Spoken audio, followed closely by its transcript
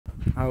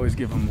I always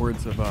give them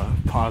words of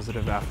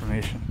positive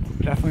affirmation.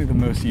 Definitely the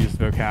most used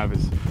vocab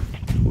is,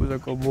 "What's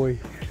up, good boy?"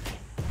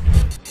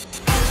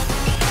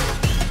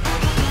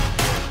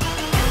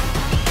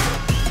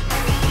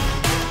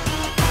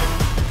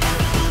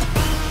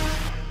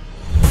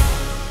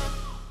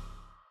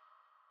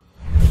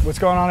 What's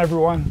going on,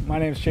 everyone? My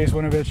name is Zeus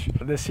Winovich.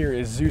 This here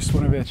is Zeus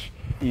Winovich.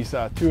 He's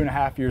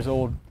 2.5 years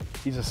old.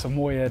 He's a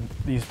Samoyed.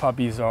 These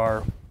puppies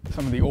are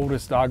some of the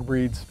oldest dog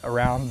breeds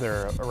around.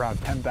 They're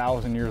around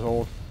 10,000 years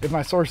old. If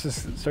my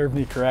sources serve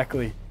me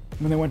correctly,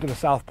 when they went to the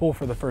South Pole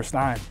for the first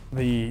time,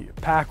 the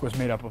pack was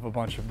made up of a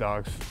bunch of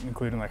dogs,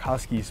 including like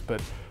huskies,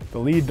 but the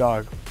lead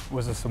dog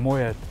was a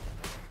Samoyed.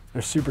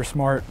 They're super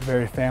smart,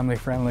 very family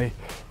friendly.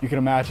 You can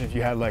imagine if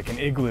you had like an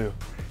igloo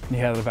and you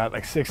had about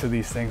like 6 of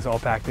these things all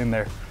packed in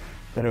there,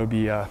 that it would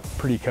be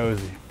pretty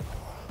cozy.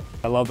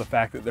 I love the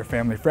fact that they're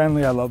family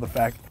friendly. I love the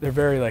fact that they're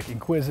very like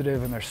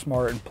inquisitive and they're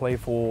smart and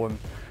playful, and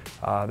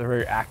they're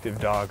very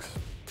active dogs.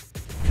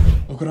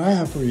 What could I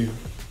have for you?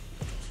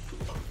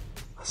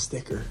 A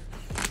sticker.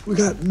 We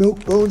got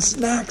milk bone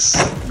snacks.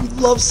 We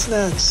love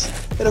snacks.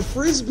 And a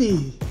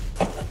Frisbee.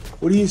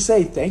 What do you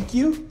say, thank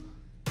you?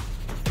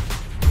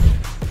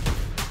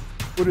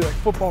 We'll do like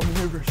football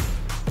maneuvers.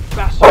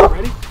 Faster,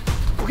 ready?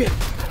 Go get it.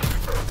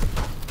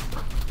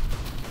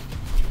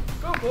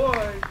 Good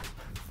boy.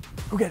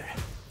 Go get it.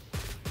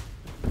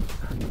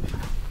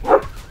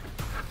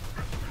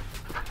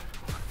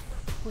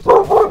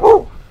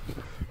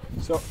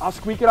 So I'll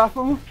squeak it off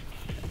of him.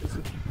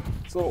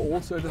 It's a little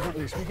old, so it doesn't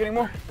really squeak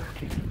anymore.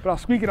 But I'll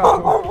squeak it off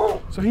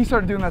of him. So he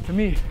started doing that to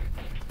me.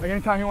 Like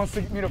anytime he wants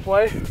me to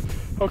play,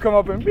 he'll come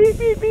up and beep,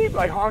 beep, beep,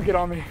 like honk it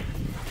on me.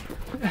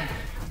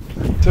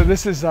 So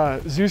this is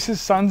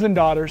Zeus's sons and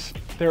daughters.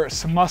 They're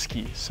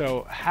Samusky,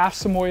 so half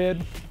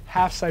Samoyed,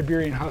 half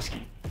Siberian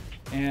Husky.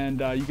 And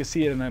you can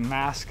see it in the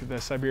mask,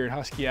 the Siberian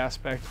Husky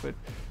aspect, but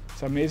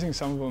it's amazing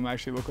some of them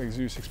actually look like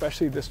Zeus,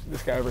 especially this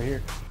guy over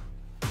here.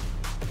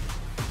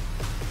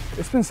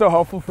 It's been so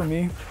helpful for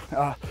me,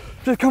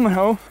 just coming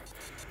home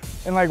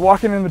and like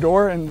walking in the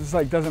door, and it's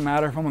like, doesn't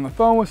matter if I'm on the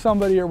phone with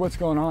somebody or what's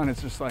going on,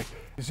 it's just like,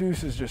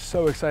 Zeus is just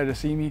so excited to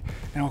see me,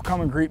 and he'll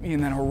come and greet me,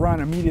 and then he'll run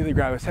immediately,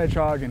 grab his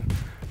hedgehog, and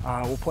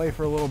we'll play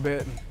for a little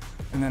bit,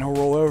 and then he'll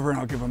roll over and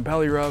I'll give him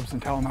belly rubs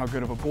and tell him how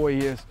good of a boy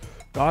he is.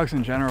 Dogs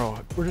in general,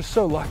 we're just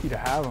so lucky to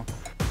have them.